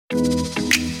You're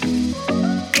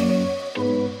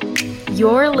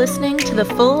listening to the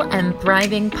Full and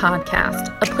Thriving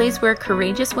Podcast, a place where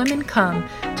courageous women come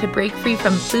to break free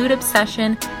from food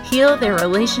obsession, heal their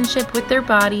relationship with their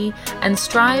body, and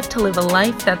strive to live a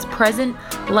life that's present,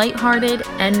 lighthearted,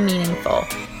 and meaningful.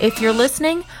 If you're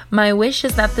listening, my wish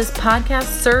is that this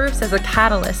podcast serves as a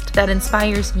catalyst that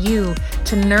inspires you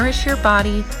to nourish your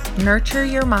body, nurture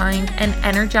your mind, and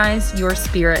energize your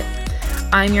spirit.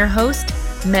 I'm your host,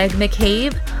 Meg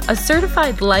McCabe, a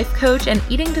certified life coach and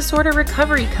eating disorder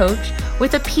recovery coach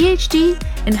with a PhD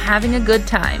in having a good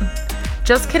time.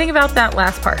 Just kidding about that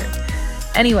last part.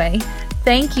 Anyway,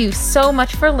 thank you so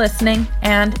much for listening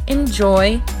and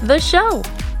enjoy the show.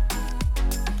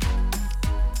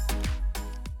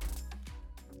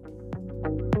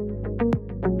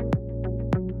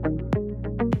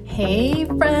 Hey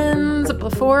friends!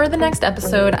 Before the next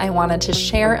episode, I wanted to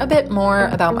share a bit more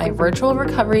about my virtual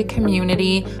recovery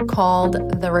community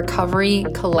called The Recovery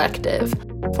Collective.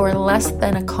 For less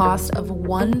than a cost of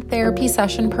one therapy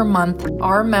session per month,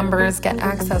 our members get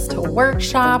access to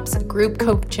workshops, group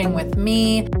coaching with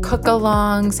me,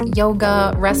 cook-alongs,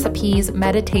 yoga, recipes,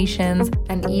 meditations,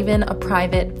 and even a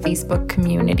private Facebook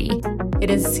community. It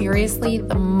is seriously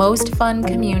the most fun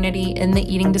community in the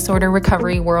eating disorder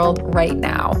recovery world right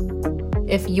now.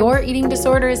 If your eating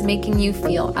disorder is making you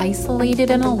feel isolated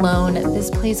and alone, this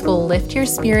place will lift your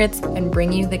spirits and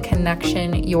bring you the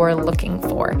connection you're looking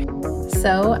for.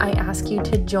 So I ask you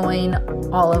to join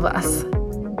all of us.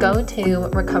 Go to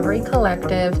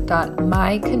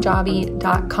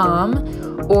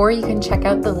recoverycollective.mykajabi.com, or you can check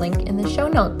out the link in the show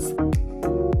notes.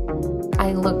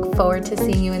 I look forward to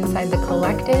seeing you inside the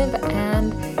collective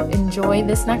and enjoy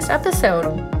this next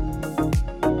episode.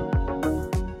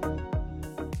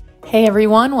 Hey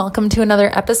everyone, welcome to another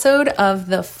episode of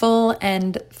the Full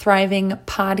and Thriving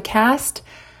Podcast.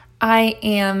 I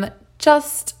am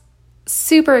just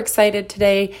super excited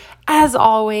today, as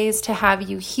always, to have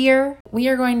you here. We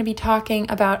are going to be talking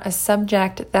about a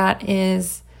subject that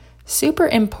is super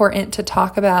important to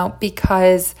talk about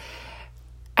because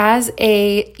as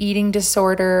a eating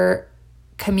disorder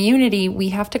community,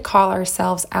 we have to call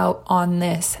ourselves out on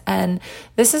this. And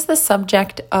this is the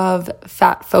subject of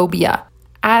fat phobia.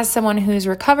 As someone who's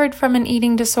recovered from an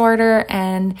eating disorder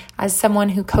and as someone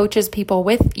who coaches people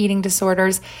with eating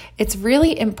disorders, it's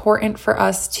really important for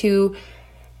us to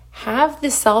have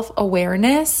the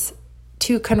self-awareness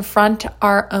to confront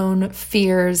our own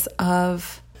fears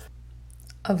of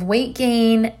weight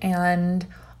gain and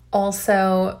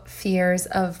also fears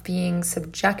of being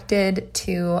subjected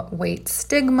to weight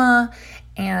stigma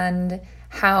and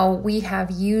how we have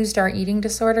used our eating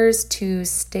disorders to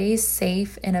stay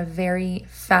safe in a very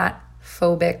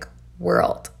fat-phobic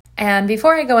world. And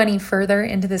before I go any further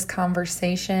into this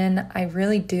conversation, I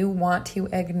really do want to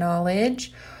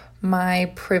acknowledge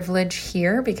my privilege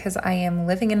here because I am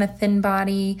living in a thin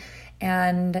body,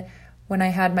 and when I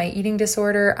had my eating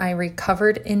disorder, I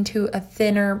recovered into a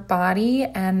thinner body,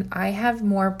 and I have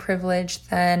more privilege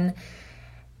than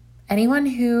anyone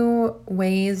who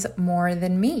weighs more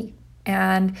than me.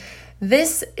 And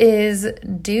this is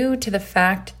due to the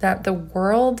fact that the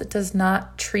world does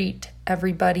not treat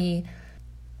everybody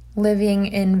living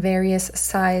in various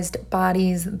sized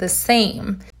bodies the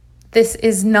same. This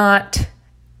is not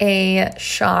a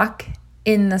shock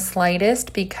in the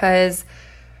slightest because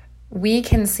we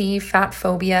can see fat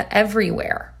phobia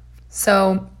everywhere.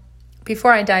 So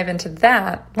before I dive into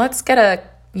that, let's get a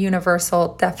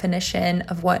universal definition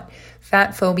of what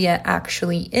fat phobia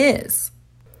actually is.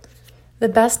 The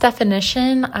best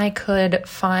definition I could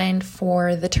find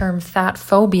for the term fat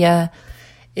phobia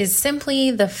is simply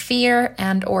the fear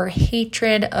and or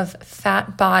hatred of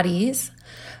fat bodies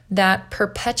that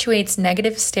perpetuates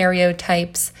negative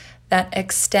stereotypes that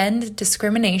extend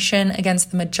discrimination against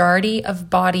the majority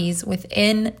of bodies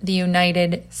within the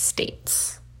United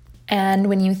States. And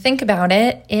when you think about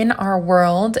it, in our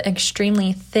world,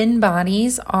 extremely thin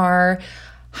bodies are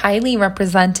highly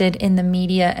represented in the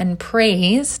media and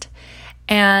praised.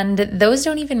 And those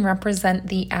don't even represent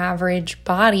the average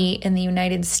body in the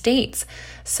United States.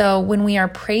 So when we are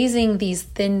praising these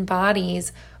thin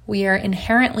bodies, we are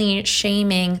inherently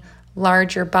shaming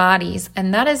larger bodies.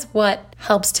 And that is what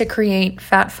helps to create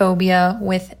fat phobia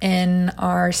within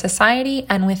our society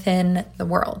and within the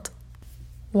world.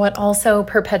 What also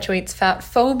perpetuates fat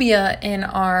phobia in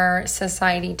our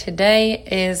society today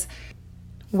is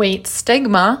weight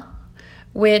stigma,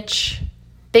 which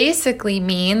basically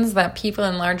means that people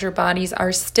in larger bodies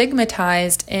are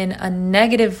stigmatized in a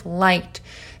negative light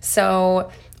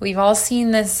So we've all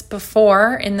seen this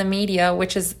before in the media,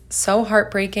 which is so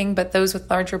heartbreaking, but those with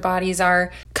larger bodies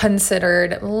are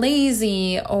considered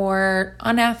lazy or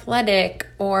unathletic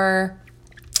or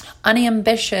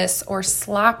unambitious or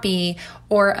sloppy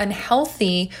or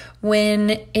unhealthy, when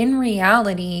in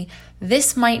reality,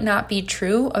 this might not be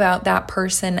true about that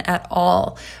person at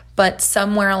all. But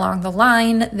somewhere along the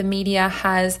line, the media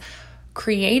has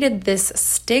created this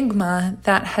stigma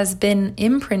that has been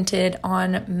imprinted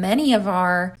on many of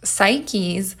our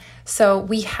psyches. So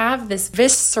we have this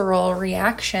visceral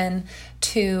reaction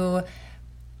to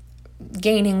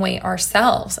gaining weight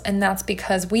ourselves. And that's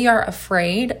because we are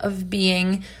afraid of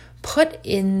being put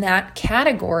in that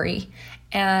category.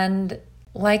 And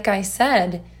like I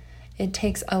said, it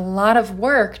takes a lot of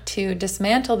work to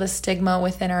dismantle the stigma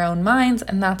within our own minds,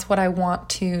 and that's what I want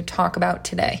to talk about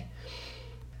today.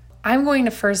 I'm going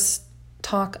to first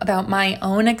talk about my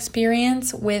own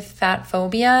experience with fat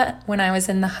phobia when I was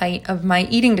in the height of my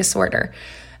eating disorder.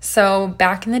 So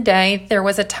back in the day, there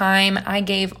was a time I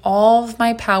gave all of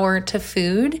my power to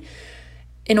food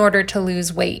in order to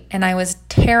lose weight, and I was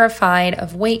terrified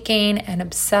of weight gain and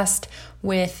obsessed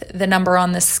with the number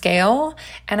on the scale,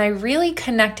 and I really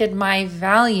connected my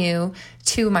value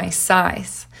to my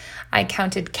size. I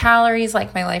counted calories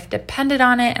like my life depended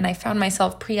on it, and I found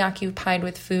myself preoccupied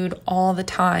with food all the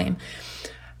time.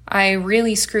 I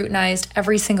really scrutinized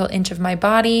every single inch of my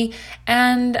body,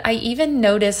 and I even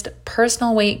noticed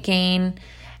personal weight gain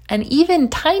and even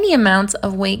tiny amounts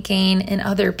of weight gain in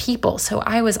other people. So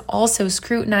I was also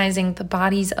scrutinizing the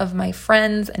bodies of my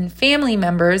friends and family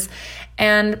members,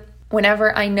 and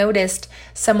whenever I noticed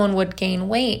someone would gain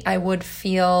weight, I would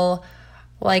feel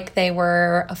like they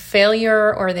were a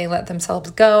failure, or they let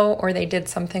themselves go, or they did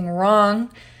something wrong.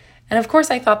 And of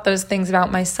course, I thought those things about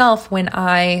myself when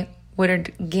I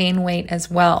would gain weight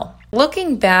as well.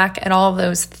 Looking back at all of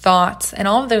those thoughts and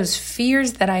all of those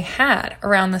fears that I had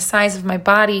around the size of my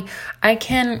body, I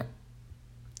can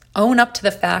own up to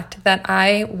the fact that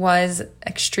I was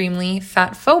extremely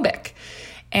fat phobic,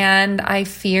 and I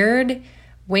feared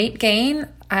weight gain.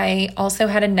 I also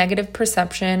had a negative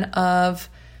perception of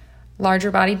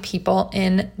larger bodied people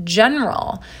in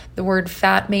general. The word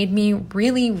fat made me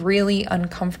really, really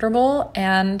uncomfortable,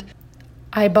 and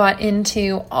I bought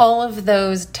into all of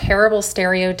those terrible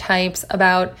stereotypes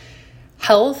about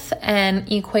health and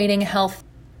equating health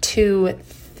to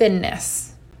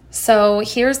thinness. So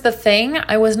here's the thing,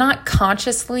 I was not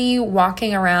consciously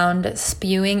walking around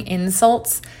spewing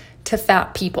insults to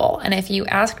fat people. And if you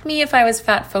asked me if I was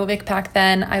fat phobic back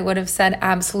then, I would have said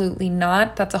absolutely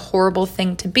not. That's a horrible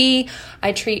thing to be.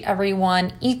 I treat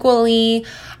everyone equally.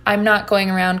 I'm not going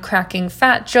around cracking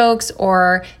fat jokes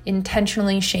or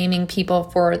intentionally shaming people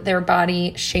for their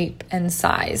body shape and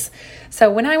size.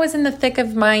 So when I was in the thick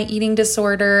of my eating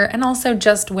disorder, and also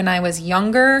just when I was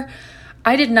younger,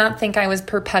 I did not think I was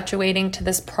perpetuating to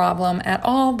this problem at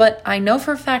all. But I know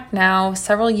for a fact now,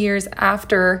 several years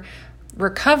after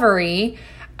recovery,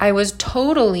 I was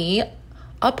totally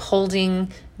upholding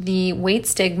the weight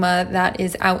stigma that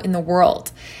is out in the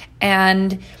world.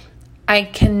 And I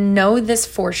can know this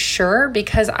for sure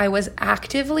because I was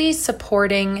actively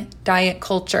supporting diet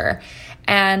culture.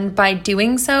 And by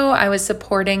doing so, I was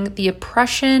supporting the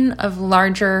oppression of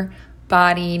larger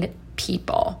bodied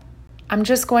people. I'm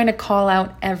just going to call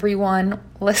out everyone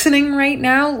listening right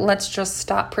now. Let's just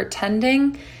stop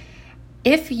pretending.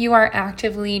 If you are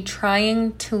actively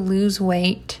trying to lose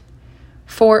weight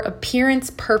for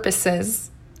appearance purposes,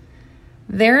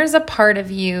 there is a part of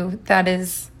you that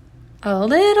is a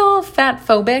little fat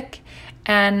phobic.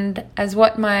 And as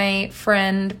what my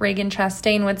friend Reagan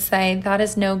Chastain would say, that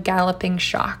is no galloping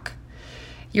shock.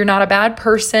 You're not a bad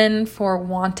person for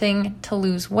wanting to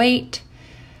lose weight,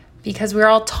 because we're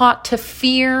all taught to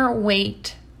fear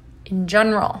weight in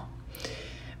general.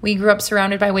 We grew up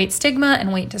surrounded by weight stigma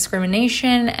and weight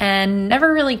discrimination and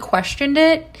never really questioned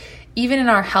it. Even in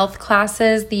our health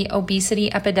classes, the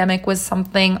obesity epidemic was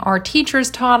something our teachers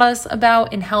taught us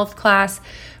about in health class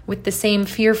with the same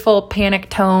fearful panic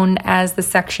tone as the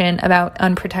section about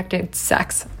unprotected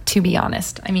sex, to be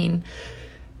honest. I mean,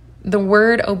 the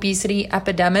word obesity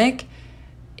epidemic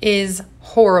is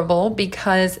horrible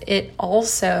because it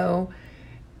also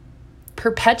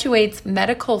perpetuates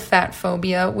medical fat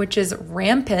phobia, which is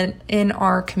rampant in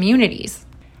our communities.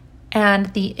 And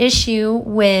the issue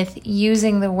with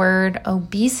using the word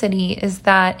obesity is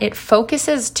that it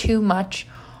focuses too much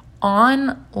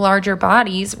on larger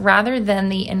bodies rather than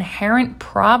the inherent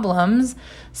problems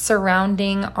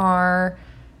surrounding our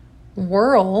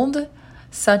world,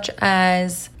 such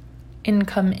as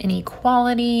income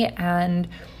inequality and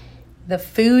the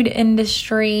food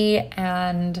industry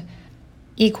and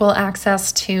equal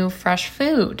access to fresh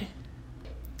food.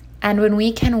 And when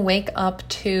we can wake up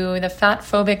to the fat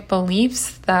phobic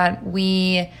beliefs that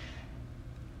we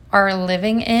are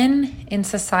living in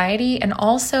society, and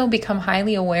also become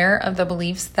highly aware of the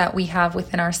beliefs that we have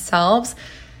within ourselves,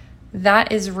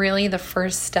 that is really the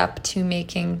first step to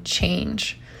making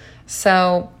change.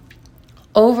 So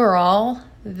overall,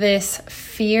 this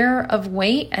fear of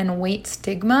weight and weight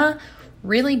stigma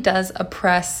really does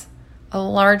oppress a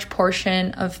large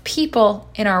portion of people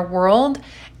in our world.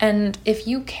 And if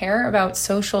you care about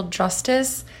social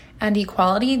justice and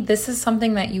equality, this is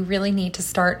something that you really need to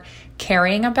start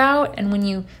caring about. And when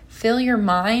you fill your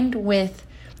mind with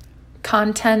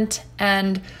content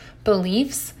and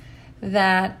beliefs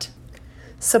that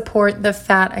support the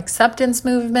fat acceptance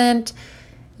movement,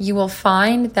 you will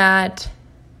find that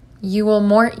you will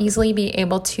more easily be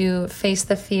able to face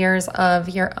the fears of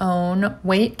your own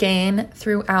weight gain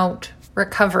throughout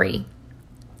recovery.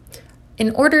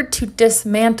 In order to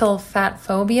dismantle fat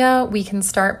phobia, we can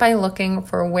start by looking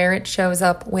for where it shows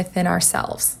up within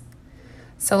ourselves.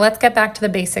 So let's get back to the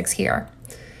basics here.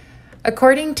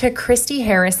 According to Christy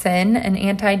Harrison, an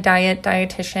anti-diet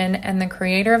dietitian and the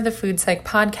creator of the Food Psych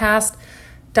podcast,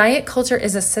 diet culture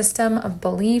is a system of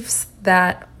beliefs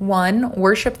that 1,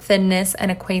 worship thinness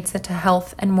and equates it to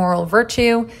health and moral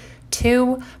virtue.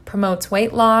 2, promotes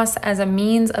weight loss as a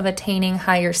means of attaining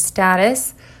higher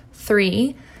status.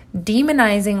 3,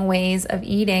 demonizing ways of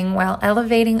eating while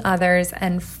elevating others.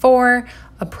 And 4,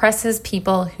 oppresses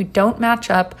people who don't match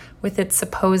up with its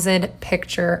supposed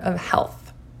picture of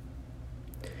health.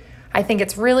 I think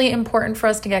it's really important for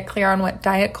us to get clear on what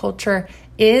diet culture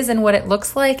is and what it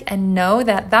looks like, and know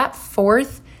that that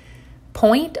fourth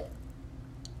point,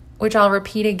 which I'll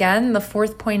repeat again, the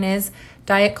fourth point is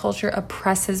diet culture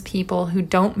oppresses people who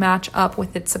don't match up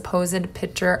with its supposed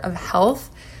picture of health,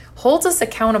 holds us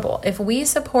accountable. If we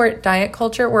support diet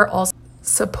culture, we're also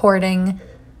supporting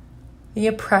the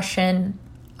oppression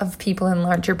of people in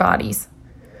larger bodies.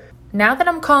 Now that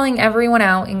I'm calling everyone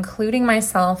out, including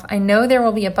myself, I know there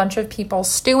will be a bunch of people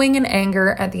stewing in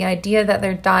anger at the idea that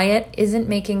their diet isn't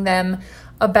making them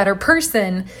a better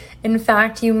person. In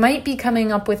fact, you might be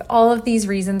coming up with all of these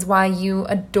reasons why you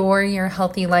adore your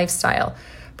healthy lifestyle.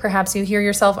 Perhaps you hear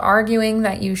yourself arguing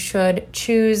that you should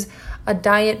choose a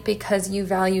diet because you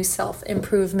value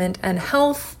self-improvement and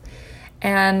health.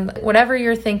 And whatever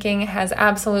you're thinking has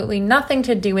absolutely nothing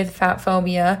to do with fat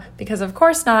phobia, because of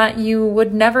course not, you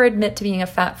would never admit to being a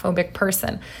fat phobic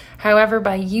person. However,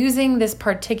 by using this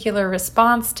particular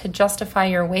response to justify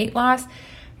your weight loss,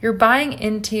 you're buying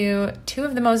into two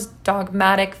of the most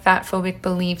dogmatic fat phobic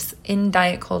beliefs in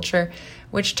diet culture,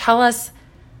 which tell us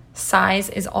size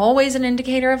is always an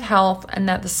indicator of health, and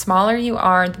that the smaller you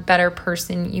are, the better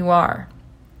person you are.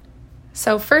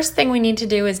 So first thing we need to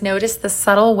do is notice the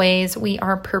subtle ways we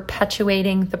are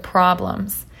perpetuating the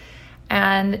problems.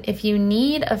 And if you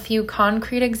need a few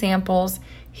concrete examples,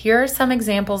 here are some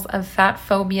examples of fat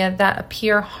phobia that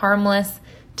appear harmless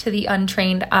to the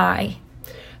untrained eye.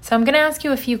 So I'm going to ask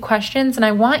you a few questions, and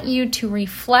I want you to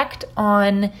reflect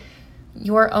on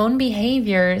your own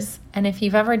behaviors and if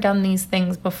you've ever done these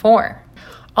things before.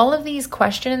 All of these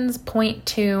questions point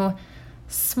to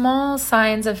small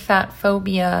signs of fat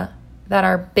phobia that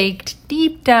are baked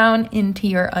deep down into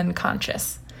your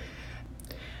unconscious.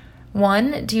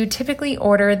 1, do you typically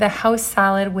order the house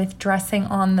salad with dressing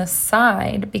on the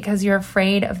side because you're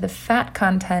afraid of the fat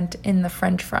content in the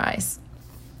French fries?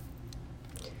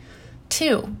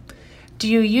 2, do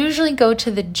you usually go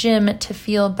to the gym to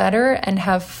feel better and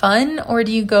have fun, or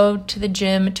do you go to the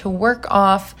gym to work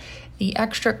off the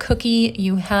extra cookie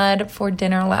you had for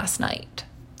dinner last night?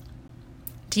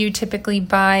 Do you typically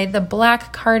buy the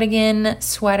black cardigan,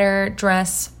 sweater,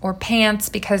 dress, or pants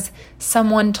because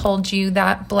someone told you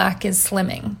that black is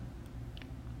slimming?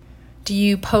 Do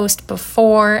you post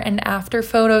before and after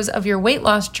photos of your weight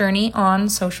loss journey on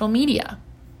social media?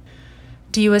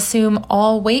 Do you assume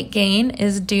all weight gain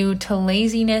is due to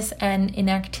laziness and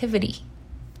inactivity?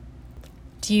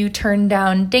 Do you turn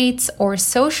down dates or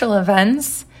social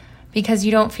events because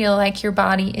you don't feel like your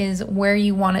body is where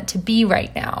you want it to be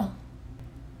right now?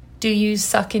 Do you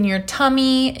suck in your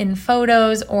tummy in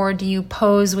photos, or do you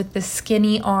pose with the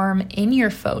skinny arm in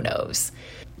your photos?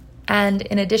 And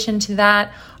in addition to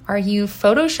that, are you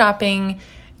photoshopping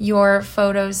your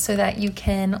photos so that you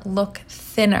can look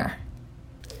thinner?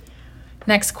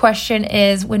 Next question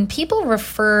is, when people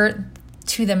refer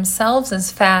to themselves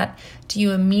as fat, do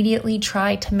you immediately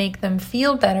try to make them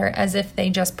feel better as if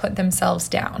they just put themselves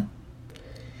down?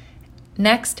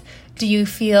 Next, do you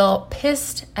feel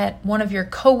pissed at one of your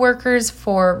coworkers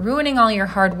for ruining all your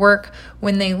hard work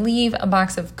when they leave a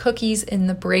box of cookies in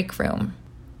the break room?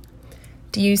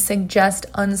 Do you suggest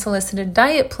unsolicited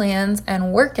diet plans and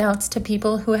workouts to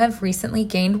people who have recently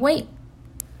gained weight?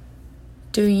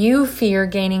 Do you fear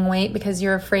gaining weight because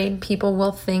you're afraid people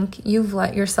will think you've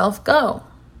let yourself go?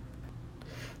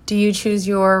 Do you choose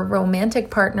your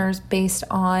romantic partners based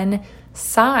on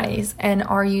size? And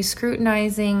are you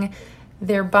scrutinizing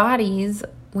their bodies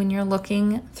when you're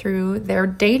looking through their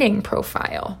dating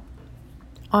profile?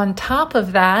 On top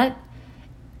of that,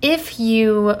 if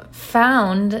you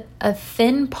found a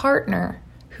thin partner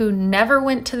who never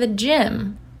went to the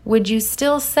gym, would you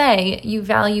still say you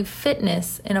value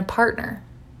fitness in a partner?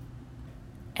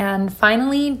 And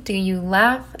finally, do you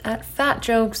laugh at fat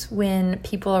jokes when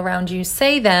people around you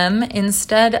say them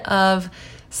instead of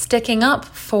sticking up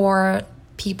for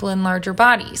people in larger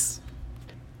bodies?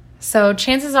 So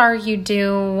chances are you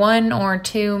do one or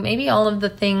two, maybe all of the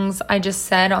things I just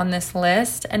said on this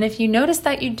list. And if you notice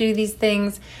that you do these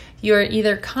things, you're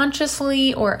either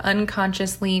consciously or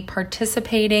unconsciously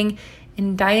participating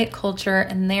in diet culture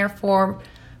and therefore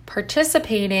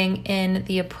participating in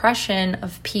the oppression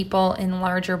of people in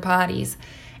larger bodies.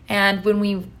 And when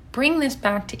we bring this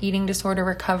back to eating disorder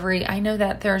recovery, I know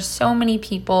that there are so many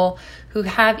people who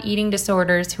have eating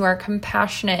disorders who are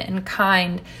compassionate and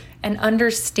kind and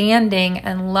understanding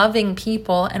and loving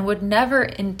people and would never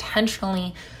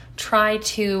intentionally try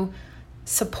to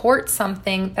support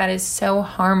something that is so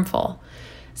harmful.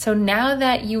 So now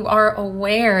that you are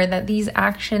aware that these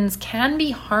actions can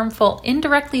be harmful,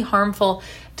 indirectly harmful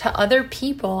to other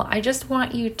people, I just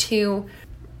want you to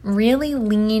really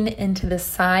lean into the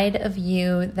side of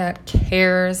you that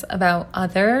cares about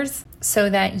others so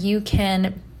that you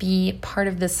can be part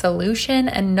of the solution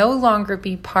and no longer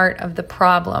be part of the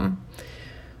problem.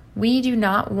 We do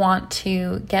not want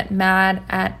to get mad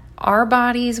at our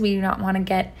bodies. We do not want to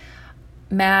get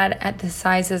mad at the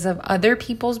sizes of other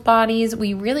people's bodies.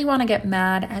 We really want to get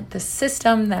mad at the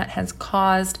system that has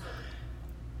caused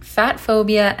fat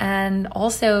phobia and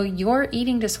also your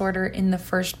eating disorder in the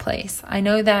first place. I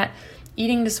know that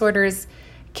eating disorders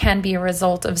can be a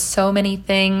result of so many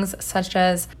things, such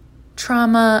as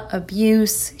trauma,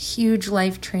 abuse, huge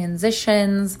life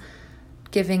transitions,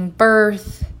 giving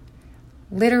birth,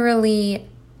 literally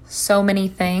so many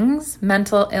things,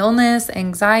 mental illness,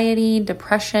 anxiety,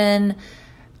 depression,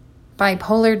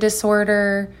 bipolar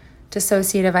disorder,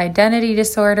 dissociative identity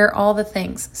disorder, all the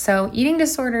things. So eating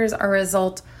disorders are a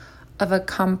result of a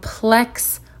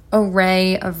complex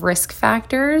array of risk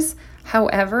factors.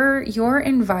 However, your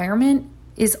environment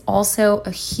is also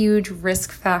a huge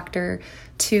risk factor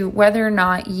to whether or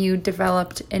not you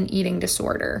developed an eating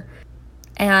disorder.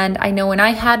 And I know when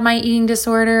I had my eating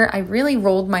disorder, I really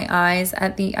rolled my eyes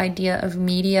at the idea of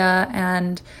media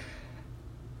and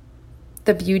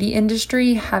the beauty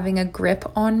industry having a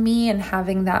grip on me and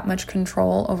having that much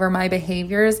control over my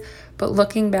behaviors. But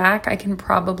looking back, I can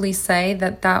probably say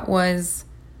that that was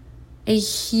a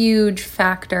huge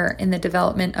factor in the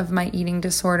development of my eating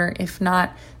disorder, if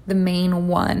not the main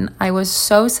one. I was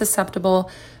so susceptible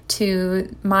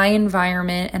to my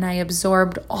environment and I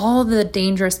absorbed all the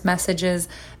dangerous messages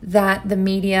that the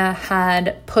media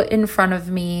had put in front of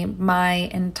me my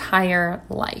entire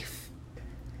life.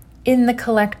 In the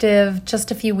collective,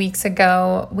 just a few weeks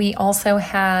ago, we also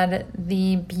had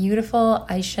the beautiful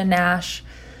Aisha Nash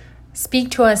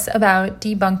speak to us about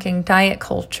debunking diet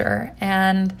culture.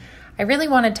 And I really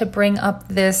wanted to bring up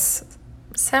this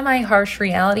semi-harsh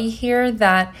reality here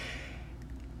that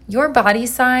your body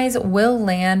size will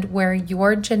land where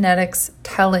your genetics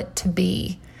tell it to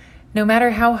be. No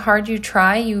matter how hard you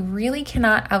try, you really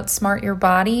cannot outsmart your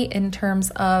body in terms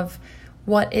of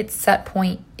what its set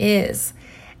point is.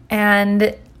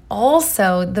 And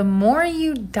also, the more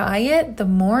you diet, the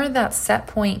more that set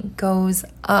point goes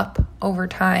up over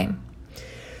time.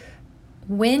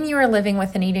 When you are living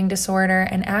with an eating disorder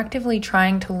and actively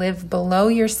trying to live below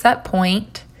your set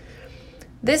point,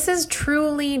 this is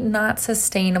truly not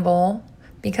sustainable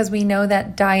because we know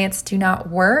that diets do not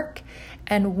work.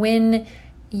 And when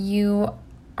you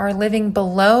are living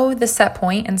below the set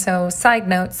point, and so side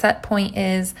note, set point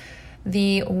is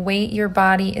the weight your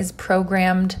body is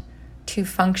programmed to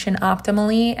function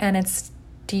optimally, and it's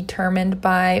determined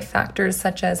by factors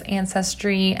such as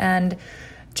ancestry and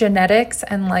genetics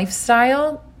and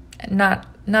lifestyle. Not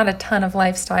a ton of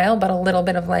lifestyle, but a little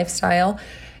bit of lifestyle.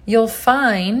 You'll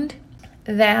find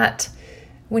that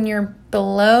when you're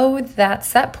below that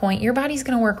set point, your body's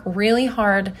going to work really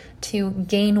hard to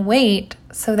gain weight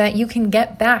so that you can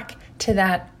get back to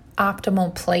that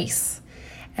optimal place.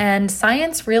 And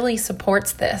science really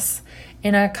supports this.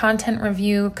 In a content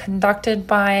review conducted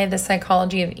by the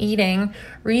Psychology of Eating,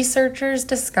 researchers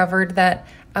discovered that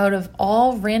out of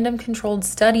all random controlled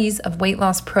studies of weight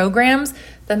loss programs,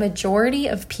 the majority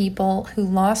of people who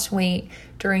lost weight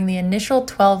during the initial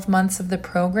 12 months of the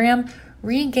program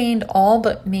regained all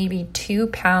but maybe 2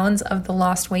 pounds of the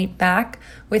lost weight back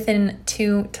within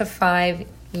 2 to 5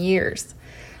 years.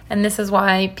 And this is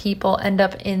why people end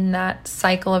up in that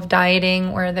cycle of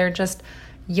dieting where they're just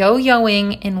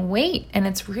yo-yoing in weight, and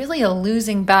it's really a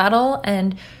losing battle,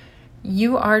 and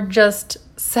you are just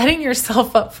setting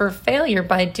yourself up for failure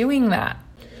by doing that.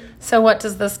 So what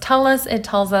does this tell us? It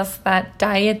tells us that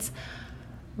diets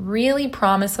really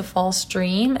promise a false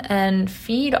dream and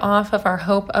feed off of our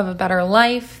hope of a better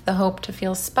life, the hope to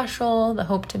feel special, the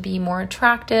hope to be more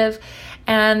attractive.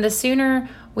 And the sooner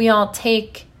we all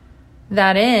take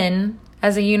that in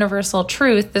as a universal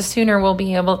truth, the sooner we'll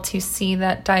be able to see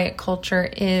that diet culture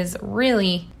is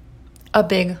really a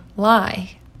big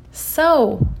lie.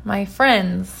 So, my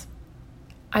friends,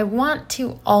 I want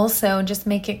to also just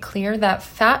make it clear that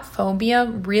fat phobia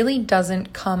really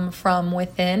doesn't come from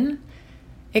within.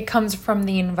 It comes from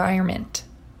the environment.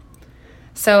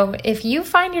 So if you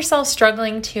find yourself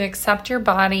struggling to accept your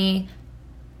body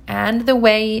and the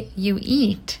way you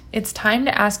eat, it's time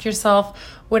to ask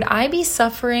yourself, would I be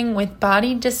suffering with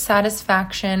body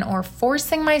dissatisfaction or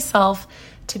forcing myself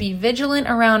to be vigilant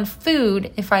around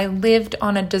food if I lived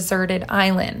on a deserted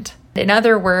island? In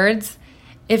other words,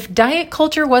 if diet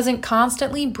culture wasn't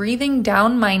constantly breathing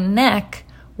down my neck,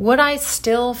 would I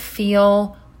still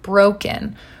feel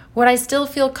broken? Would I still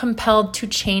feel compelled to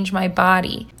change my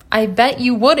body? I bet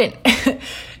you wouldn't.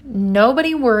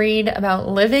 Nobody worried about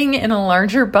living in a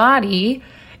larger body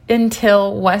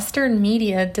until Western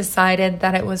media decided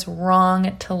that it was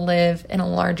wrong to live in a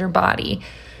larger body.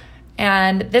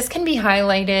 And this can be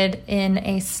highlighted in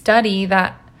a study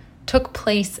that took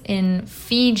place in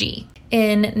Fiji.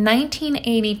 In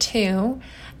 1982,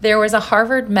 there was a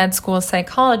Harvard Med School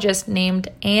psychologist named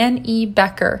Ann E.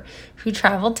 Becker who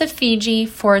traveled to Fiji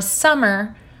for a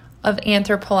summer of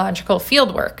anthropological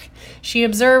fieldwork. She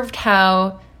observed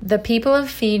how the people of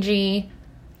Fiji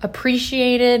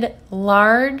appreciated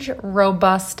large,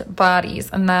 robust bodies,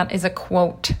 and that is a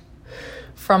quote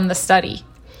from the study.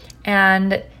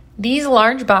 And these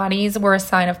large bodies were a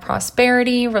sign of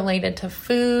prosperity related to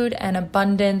food and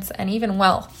abundance and even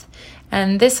wealth.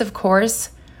 And this, of course,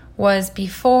 was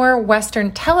before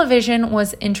Western television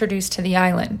was introduced to the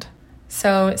island.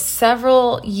 So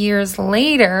several years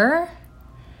later,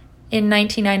 in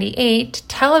 1998,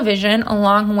 television,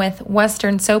 along with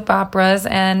Western soap operas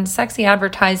and sexy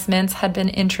advertisements, had been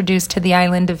introduced to the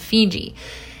island of Fiji.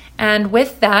 And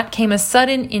with that came a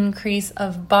sudden increase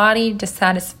of body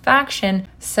dissatisfaction.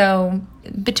 So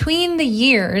between the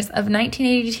years of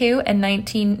 1982 and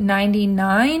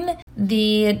 1999,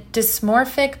 the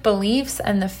dysmorphic beliefs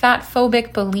and the fat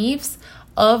phobic beliefs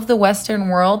of the Western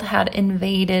world had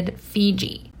invaded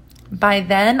Fiji. By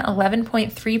then,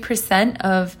 11.3%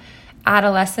 of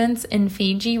adolescents in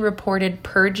Fiji reported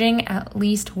purging at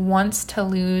least once to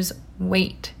lose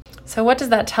weight. So what does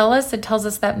that tell us? It tells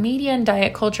us that media and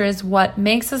diet culture is what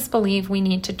makes us believe we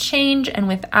need to change, and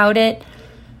without it,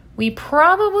 we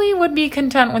probably would be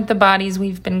content with the bodies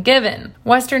we've been given.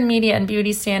 Western media and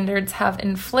beauty standards have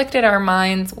inflicted our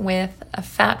minds with a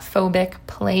fat-phobic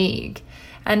plague.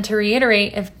 And to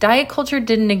reiterate, if diet culture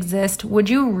didn't exist, would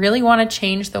you really want to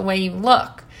change the way you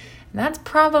look? And that's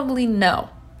probably no.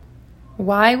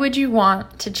 Why would you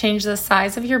want to change the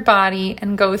size of your body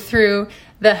and go through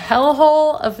the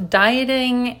hellhole of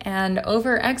dieting and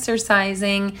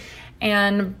over-exercising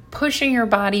and pushing your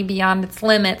body beyond its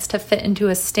limits to fit into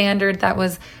a standard that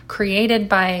was created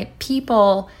by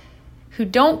people who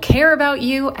don't care about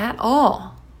you at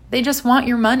all? They just want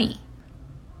your money.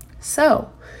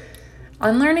 So,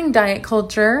 unlearning diet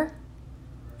culture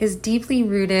is deeply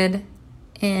rooted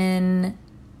in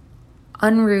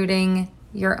unrooting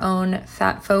your own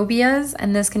fat phobias,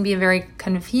 and this can be a very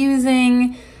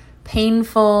confusing,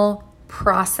 painful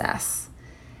process.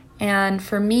 And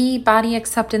for me, body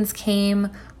acceptance came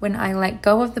when I let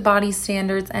go of the body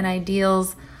standards and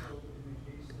ideals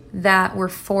that were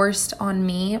forced on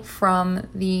me from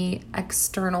the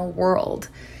external world.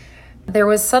 There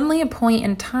was suddenly a point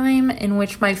in time in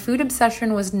which my food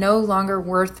obsession was no longer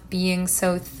worth being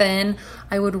so thin.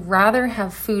 I would rather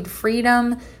have food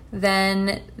freedom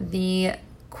than the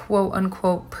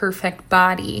quote-unquote perfect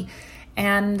body.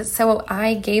 And so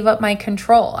I gave up my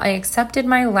control. I accepted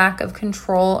my lack of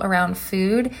control around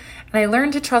food, and I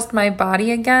learned to trust my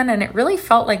body again, and it really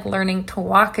felt like learning to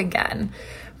walk again.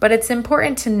 But it's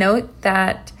important to note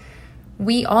that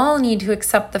we all need to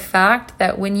accept the fact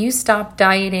that when you stop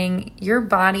dieting, your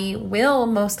body will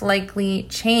most likely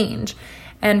change.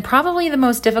 And probably the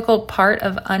most difficult part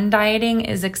of undieting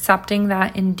is accepting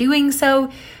that in doing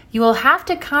so, you will have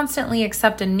to constantly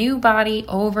accept a new body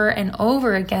over and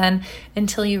over again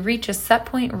until you reach a set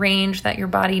point range that your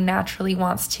body naturally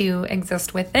wants to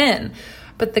exist within.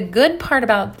 But the good part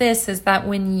about this is that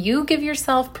when you give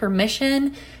yourself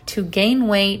permission to gain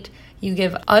weight, you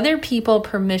give other people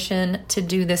permission to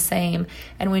do the same.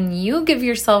 And when you give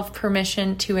yourself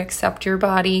permission to accept your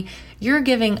body, you're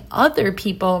giving other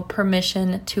people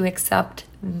permission to accept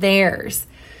theirs.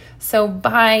 So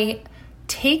by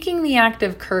taking the act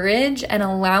of courage and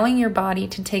allowing your body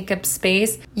to take up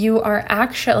space, you are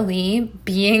actually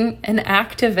being an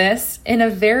activist in a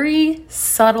very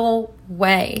subtle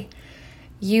way.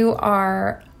 You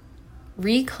are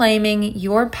reclaiming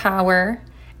your power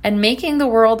and making the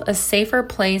world a safer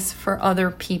place for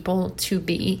other people to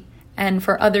be and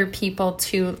for other people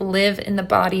to live in the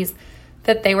bodies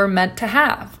that they were meant to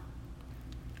have.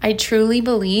 I truly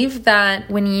believe that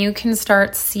when you can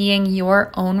start seeing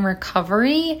your own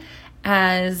recovery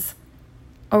as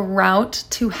a route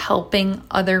to helping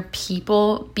other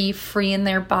people be free in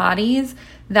their bodies,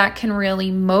 that can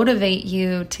really motivate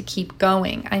you to keep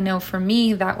going. I know for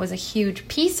me, that was a huge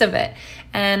piece of it.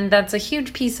 And that's a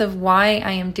huge piece of why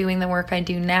I am doing the work I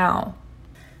do now.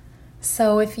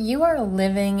 So if you are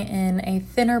living in a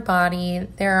thinner body,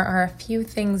 there are a few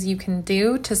things you can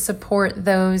do to support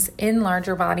those in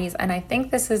larger bodies. And I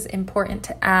think this is important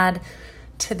to add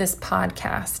to this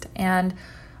podcast. And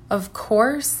of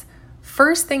course,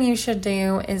 first thing you should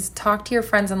do is talk to your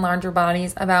friends in larger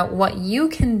bodies about what you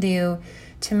can do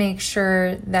to make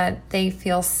sure that they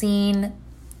feel seen,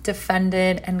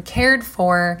 defended, and cared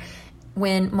for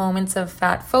when moments of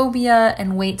fat phobia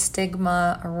and weight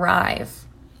stigma arrive.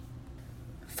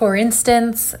 For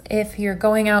instance, if you're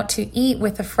going out to eat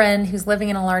with a friend who's living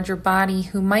in a larger body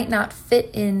who might not fit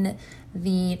in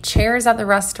the chairs at the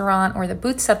restaurant or the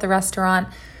booths at the restaurant,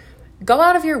 go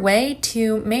out of your way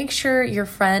to make sure your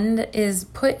friend is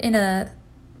put in a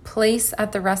place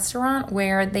at the restaurant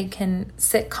where they can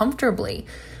sit comfortably.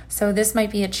 So this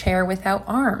might be a chair without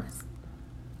arms.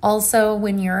 Also,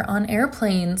 when you're on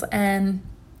airplanes and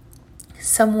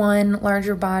someone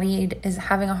larger bodied is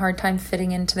having a hard time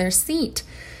fitting into their seat,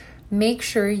 make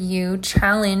sure you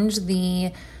challenge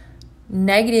the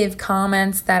negative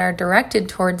comments that are directed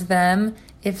towards them,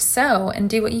 if so, and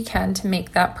do what you can to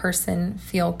make that person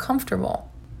feel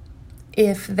comfortable.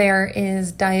 If there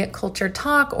is diet culture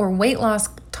talk or weight loss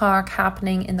talk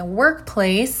happening in the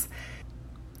workplace,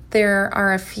 there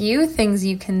are a few things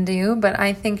you can do, but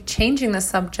I think changing the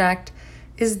subject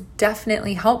is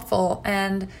definitely helpful.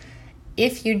 And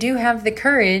if you do have the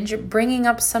courage, bringing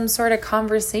up some sort of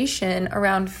conversation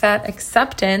around fat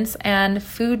acceptance and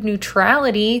food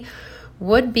neutrality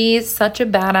would be such a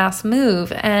badass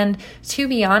move. And to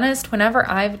be honest, whenever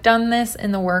I've done this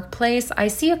in the workplace, I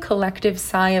see a collective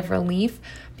sigh of relief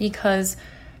because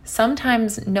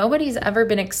sometimes nobody's ever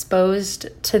been exposed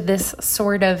to this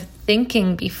sort of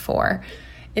thinking before.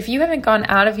 If you haven't gone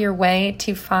out of your way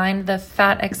to find the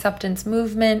fat acceptance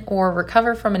movement or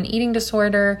recover from an eating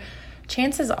disorder,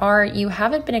 chances are you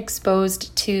haven't been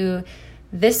exposed to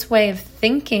this way of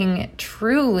thinking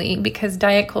truly because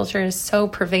diet culture is so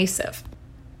pervasive.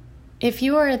 If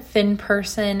you are a thin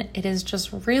person, it is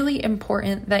just really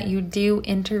important that you do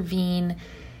intervene.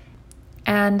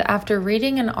 And after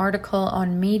reading an article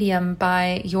on Medium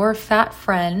by your fat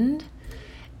friend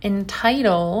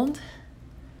entitled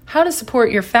How to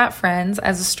Support Your Fat Friends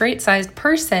as a Straight-Sized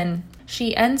Person,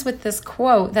 she ends with this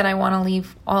quote that I want to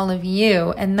leave all of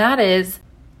you, and that is,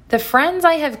 "The friends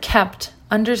I have kept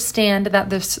understand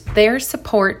that their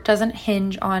support doesn't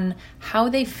hinge on how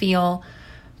they feel,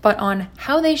 but on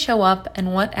how they show up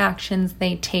and what actions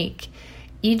they take.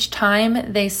 Each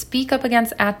time they speak up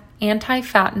against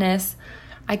anti-fatness,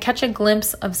 I catch a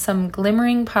glimpse of some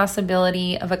glimmering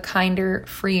possibility of a kinder,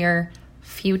 freer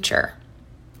future."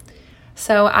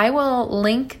 So I will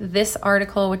link this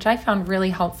article, which I found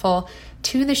really helpful,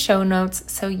 to the show notes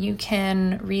so you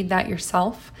can read that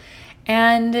yourself.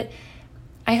 And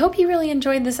I hope you really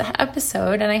enjoyed this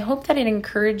episode, and I hope that it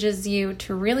encourages you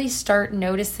to really start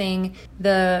noticing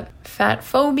the fat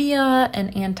phobia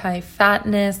and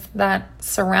anti-fatness that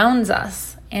surrounds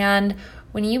us. And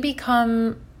when you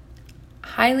become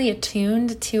highly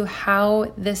attuned to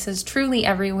how this is truly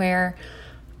everywhere,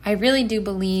 I really do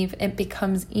believe it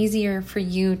becomes easier for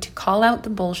you to call out the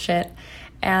bullshit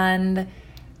and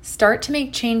start to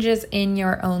make changes in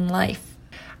your own life.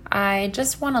 I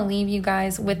just want to leave you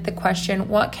guys with the question,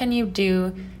 what can you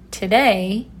do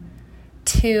today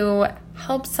to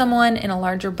help someone in a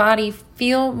larger body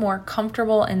feel more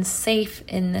comfortable and safe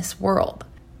in this world.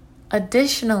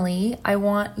 Additionally, I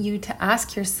want you to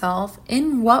ask yourself,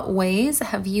 in what ways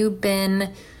have you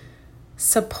been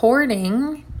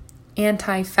supporting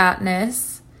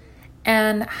anti-fatness,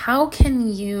 and how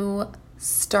can you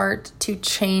start to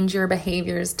change your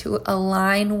behaviors to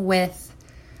align with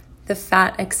the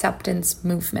fat acceptance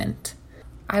movement?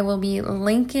 I will be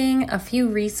linking a few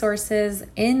resources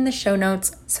in the show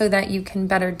notes so that you can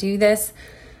better do this.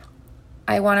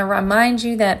 I want to remind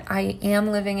you that I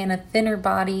am living in a thinner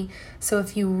body, so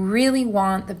if you really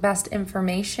want the best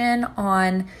information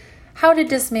on how to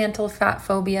dismantle fat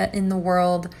phobia in the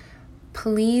world,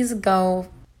 please go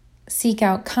seek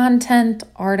out content,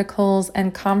 articles,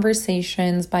 and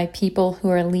conversations by people who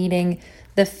are leading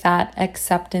the fat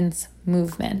acceptance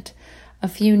movement. A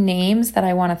few names that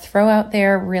I want to throw out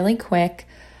there really quick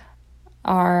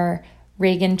are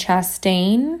Regan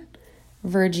Chastain,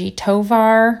 Virgie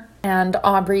Tovar, and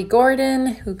Aubrey Gordon,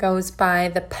 who goes by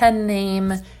the pen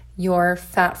name Your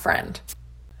Fat Friend.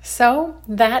 So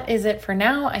that is it for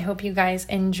now. I hope you guys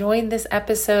enjoyed this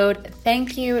episode.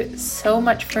 Thank you so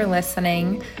much for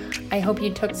listening. I hope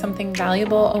you took something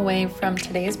valuable away from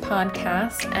today's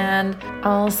podcast, and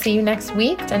I'll see you next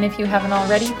week. And if you haven't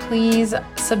already, please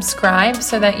subscribe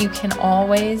so that you can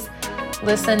always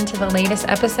listen to the latest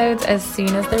episodes as soon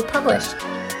as they're published.